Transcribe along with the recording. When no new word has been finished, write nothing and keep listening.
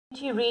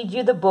to read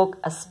you the book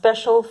A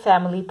Special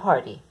Family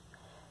Party.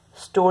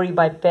 Story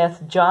by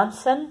Beth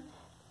Johnson.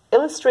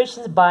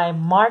 Illustrations by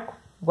Mark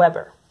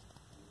Weber.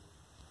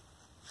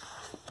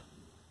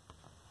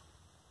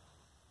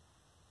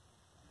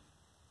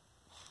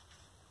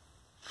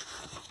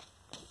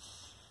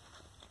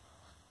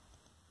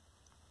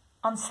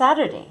 On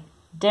Saturday,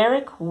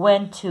 Derek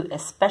went to a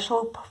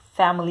special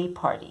family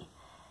party.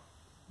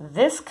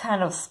 This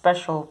kind of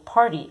special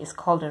party is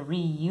called a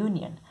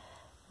reunion.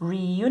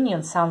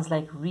 Reunion sounds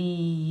like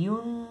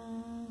reunion.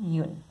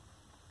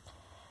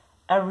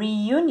 A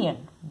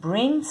reunion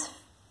brings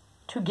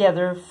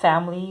together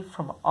family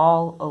from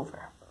all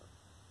over.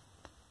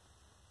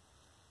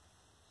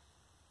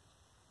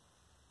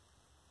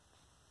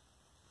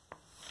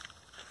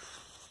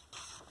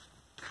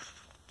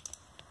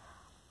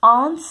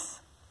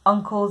 Aunts,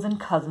 uncles, and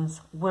cousins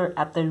were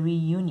at the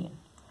reunion.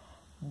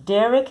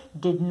 Derek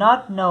did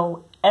not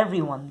know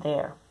everyone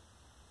there.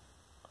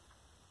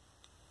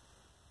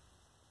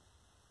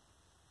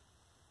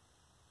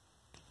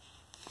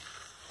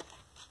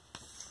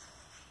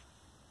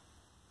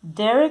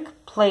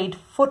 Derek played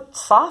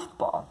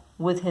softball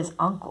with his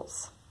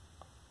uncles.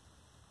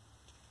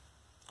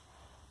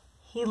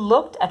 He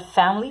looked at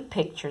family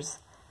pictures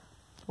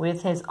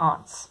with his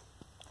aunts.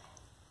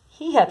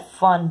 He had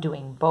fun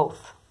doing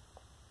both.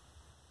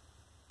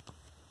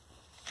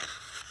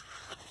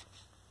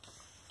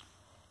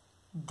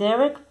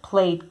 Derek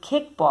played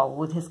kickball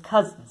with his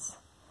cousins.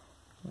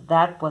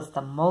 That was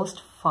the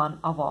most fun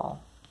of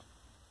all.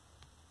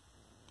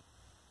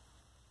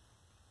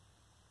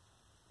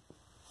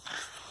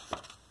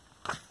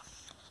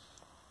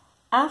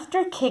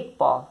 After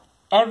kickball,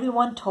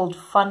 everyone told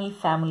funny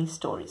family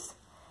stories.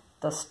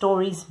 The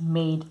stories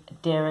made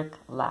Derek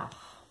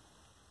laugh.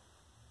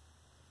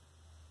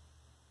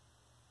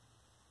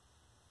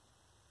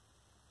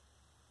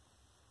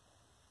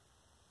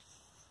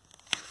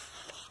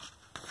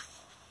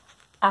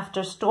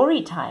 After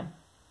story time,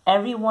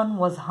 everyone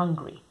was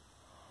hungry.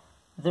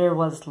 There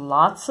was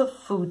lots of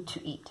food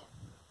to eat.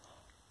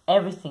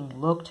 Everything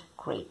looked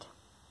great.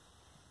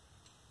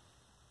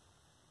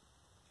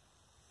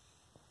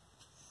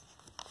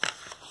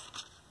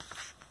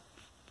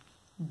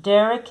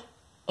 Derek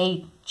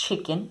ate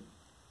chicken,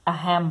 a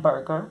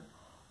hamburger,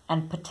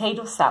 and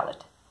potato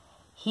salad.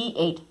 He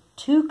ate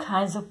 2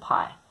 kinds of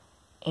pie.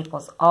 It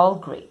was all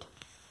great.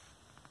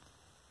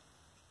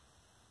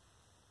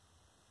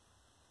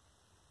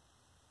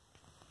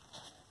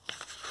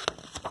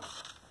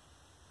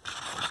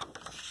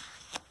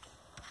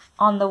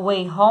 On the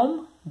way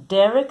home,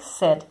 Derek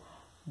said,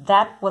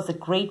 "That was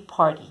a great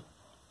party.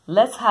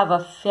 Let's have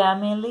a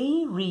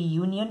family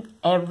reunion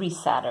every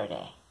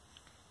Saturday."